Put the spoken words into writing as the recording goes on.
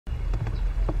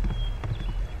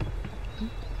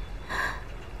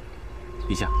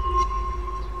陛下，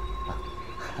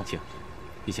请，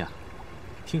陛下。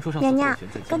听说上次娘娘，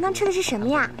刚刚吃的是什么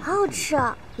呀？好好吃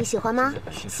哦，你喜欢吗？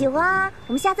喜欢啊，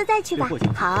我们下次再去吧。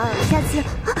好，下次。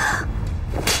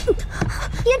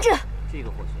胭脂，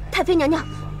太妃娘娘，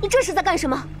你这是在干什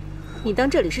么？你当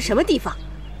这里是什么地方？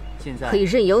可以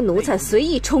任由奴才随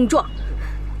意冲撞？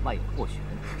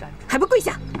还不跪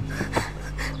下！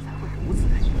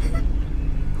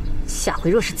下回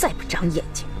若是再不长眼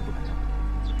睛，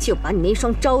就把你那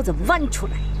双招子剜出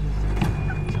来。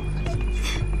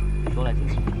说来听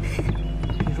说，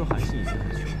听说韩信以前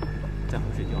很穷，在湖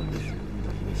水钓鱼时遇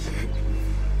到一位袭人。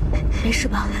没事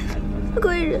吧，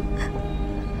贵人？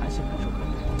韩信很受可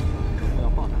怜，正要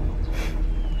报答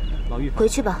老妪。回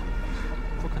去吧。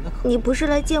你不是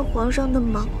来见皇上的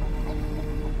吗？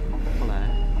后来，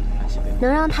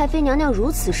能让太妃娘娘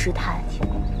如此失态，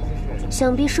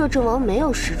想必摄政王没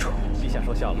有失宠。陛下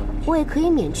说笑了，我也可以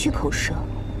免去口舌，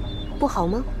不好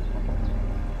吗？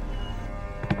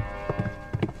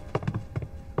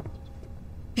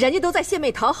人家都在献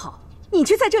媚讨好，你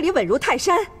却在这里稳如泰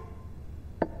山。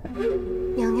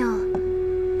娘娘，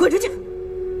滚出去！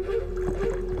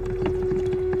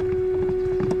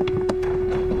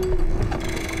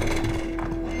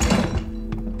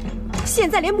现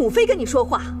在连母妃跟你说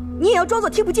话，你也要装作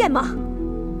听不见吗？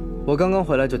我刚刚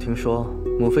回来就听说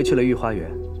母妃去了御花园，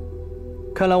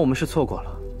看来我们是错过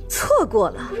了。错过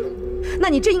了？那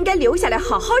你真应该留下来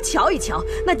好好瞧一瞧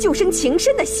那救生情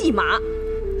深的戏码。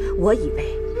我以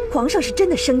为皇上是真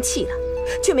的生气了，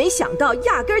却没想到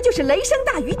压根儿就是雷声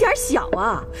大雨点小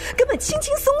啊，根本轻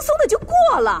轻松松的就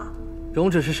过了。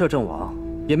容只是摄政王，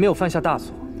也没有犯下大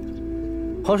错，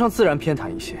皇上自然偏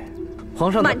袒一些。皇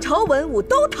上满朝文武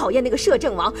都讨厌那个摄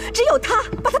政王，只有他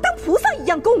把他当菩萨一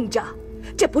样供着，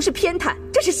这不是偏袒，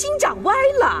这是心长歪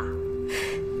了。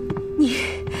你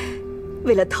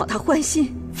为了讨他欢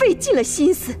心，费尽了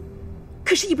心思，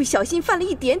可是一不小心犯了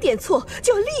一点点错，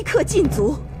就要立刻禁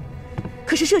足。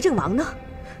可是摄政王呢？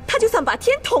他就算把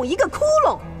天捅一个窟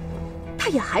窿，他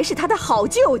也还是他的好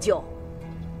舅舅。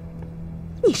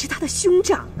你是他的兄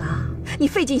长啊，你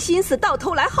费尽心思，到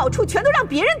头来好处全都让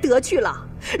别人得去了。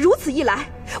如此一来，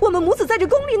我们母子在这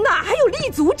宫里哪还有立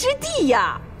足之地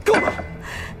呀？够了！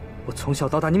我从小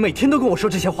到大，你每天都跟我说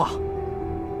这些话，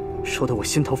说得我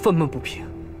心头愤懑不平，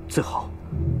最后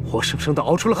活生生的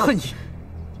熬出了恨意。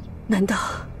难道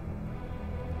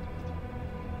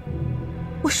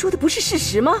我说的不是事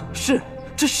实吗？是，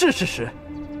这是事实。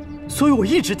所以我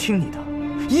一直听你的，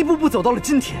一步步走到了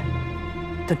今天。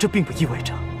但这并不意味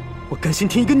着我甘心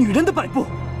听一个女人的摆布。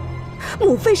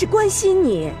母妃是关心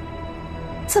你，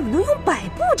怎么能用摆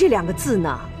布这2个字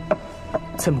呢？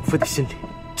在母妃的心里，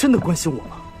真的关心我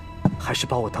吗？还是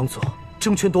把我当作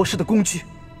争权夺势的工具？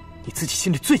你自己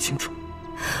心里最清楚。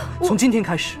从今天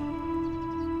开始，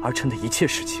儿臣的一切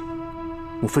事情，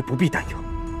母妃不必担忧，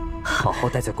好好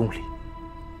待在宫里，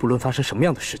不论发生什么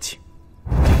样的事情，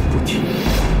不听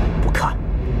不看，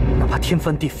哪怕天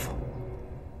翻地覆，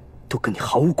都跟你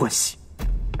毫无关系。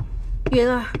云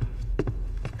儿，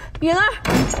云儿，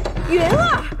云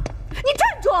儿，你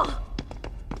站住！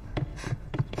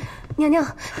娘娘，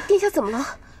殿下怎么了？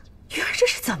云儿这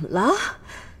是怎么了？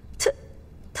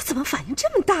他怎么反应这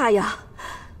么大呀？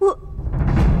我。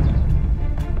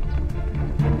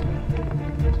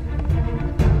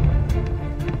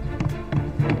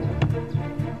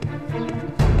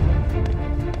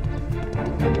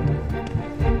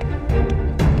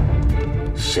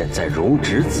现在容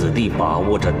止子弟把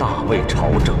握着大魏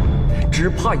朝政，只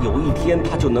怕有一天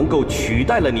他就能够取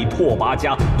代了你拓跋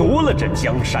家，夺了这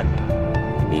江山。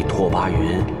你拓跋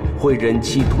云会忍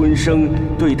气吞声，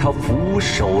对他俯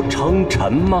首称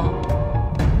臣吗？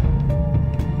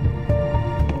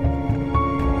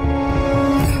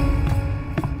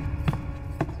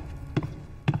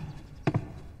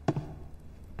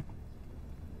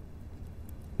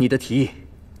你的提议，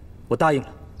我答应了。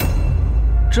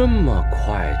这么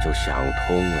快就想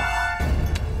通了，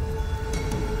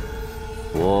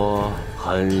我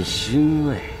很欣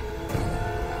慰。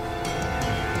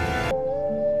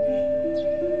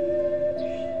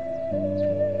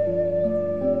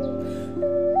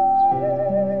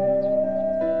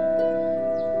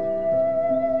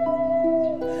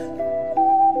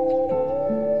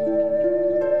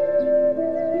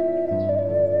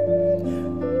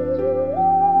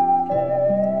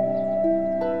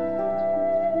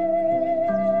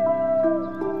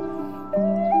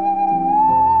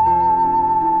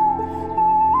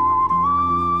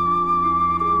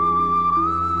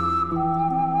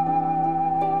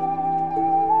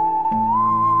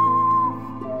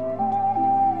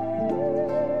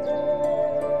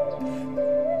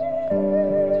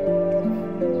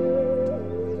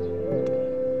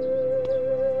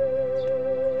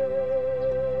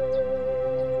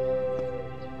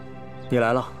你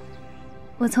来了。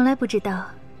我从来不知道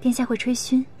殿下会吹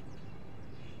嘘。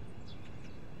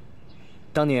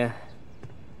当年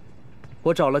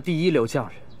我找了第一流匠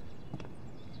人，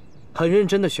很认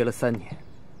真的学了3年，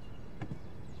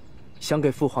想给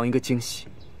父皇一个惊喜。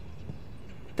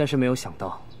但是没有想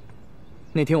到，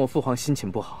那天我父皇心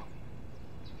情不好，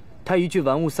他一句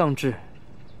玩物丧志，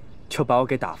就把我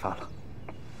给打发了。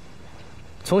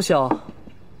从小，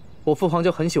我父皇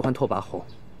就很喜欢拓跋宏，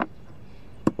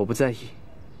我不在意，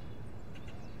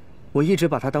我一直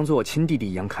把他当做我亲弟弟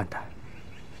一样看待。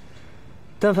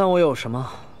但凡我有什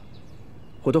么，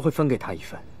我都会分给他一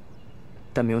份。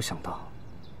但没有想到，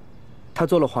他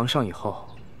做了皇上以后，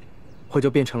我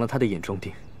就变成了他的眼中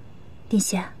钉。殿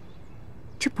下，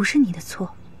这不是你的错。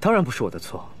当然不是我的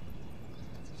错。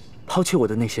抛弃我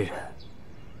的那些人，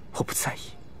我不在意，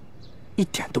一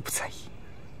点都不在意。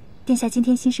殿下今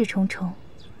天心事重重，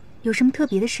有什么特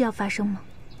别的事要发生吗？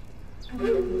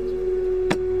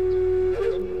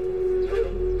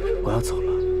我要走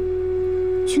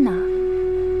了。去哪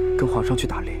儿？跟皇上去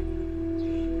打猎。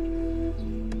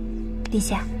殿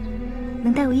下，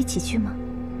能带我一起去吗？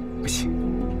不行，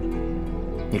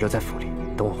你留在府里，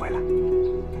等我回来。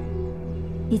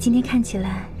你今天看起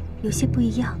来有些不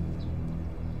一样。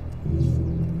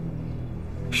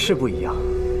是不一样。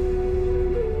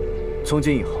从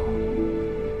今以后，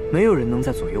没有人能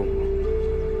再左右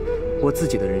我，我自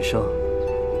己的人生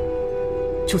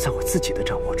就在我自己的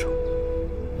掌握中。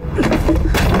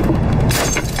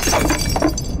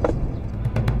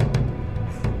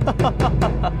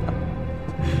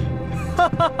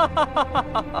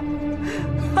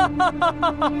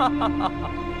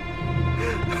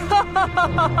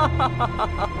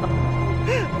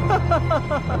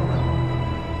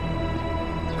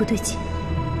不对劲，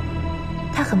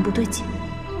他很不对劲，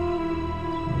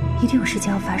一定有事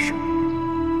情要发生。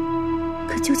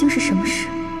可究竟是什么事？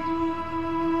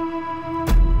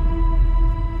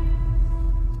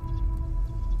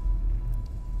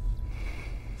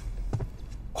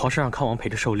皇上让康王陪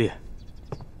着狩猎，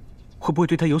会不会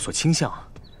对他有所倾向啊？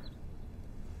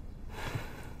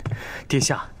殿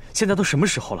下，现在都什么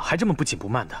时候了，还这么不紧不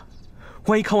慢的？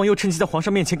万一康王又趁机在皇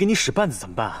上面前给你使绊子怎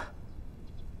么办啊？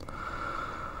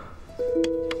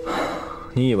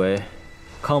你以为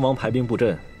康王排兵布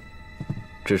阵，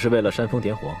只是为了煽风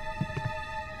点火？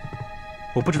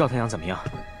我不知道他想怎么样，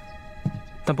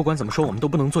但不管怎么说，我们都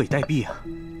不能坐以待毙啊！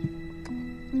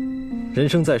人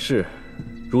生在世，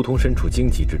如同身处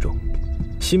荆棘之中，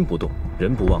心不动，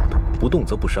人不妄动，不动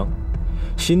则不伤，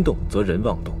心动则人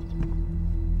妄动，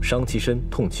伤其身，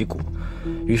痛其骨，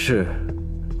于是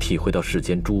体会到世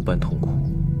间诸般痛苦。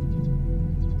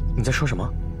你在说什么？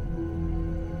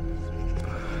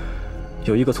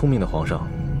有一个聪明的皇上，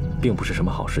并不是什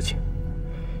么好事情。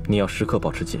你要时刻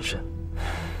保持谨慎，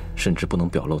甚至不能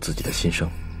表露自己的心声，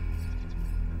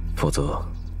否则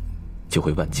就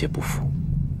会万劫不复。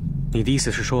你的意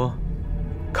思是说，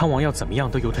康王要怎么样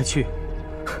都由他去？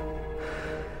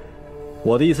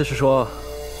我的意思是说，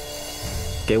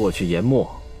给我去研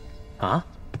墨。啊？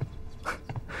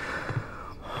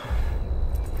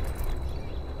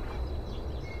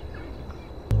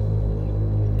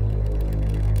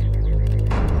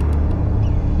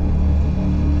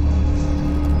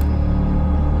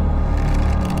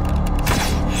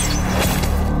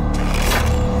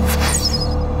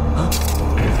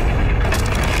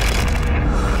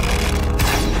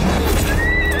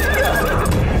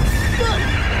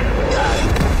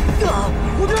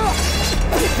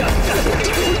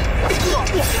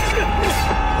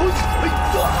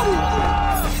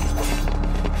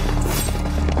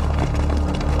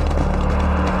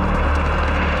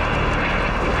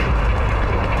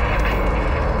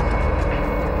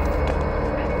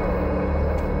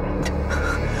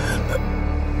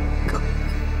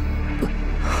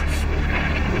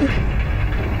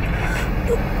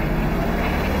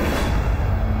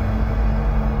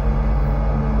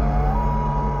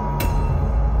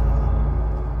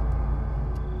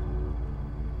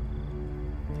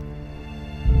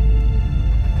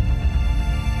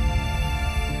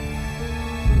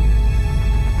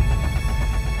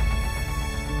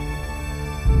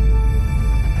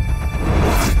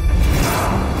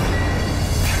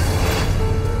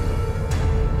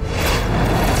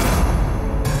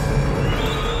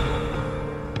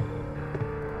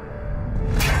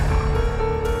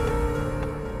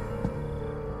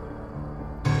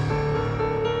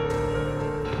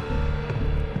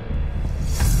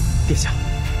殿下，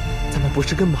咱们不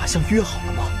是跟马相约好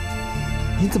了吗？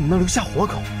您怎么能留下活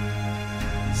口？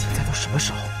现在都什么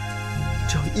时候？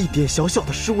只要一点小小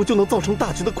的失误就能造成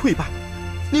大局的溃败，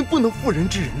您不能妇人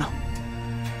之仁呐！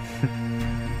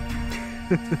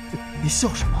你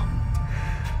笑什么？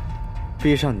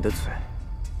闭上你的嘴，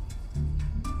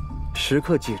时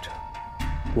刻记着，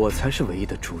我才是唯一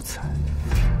的主宰。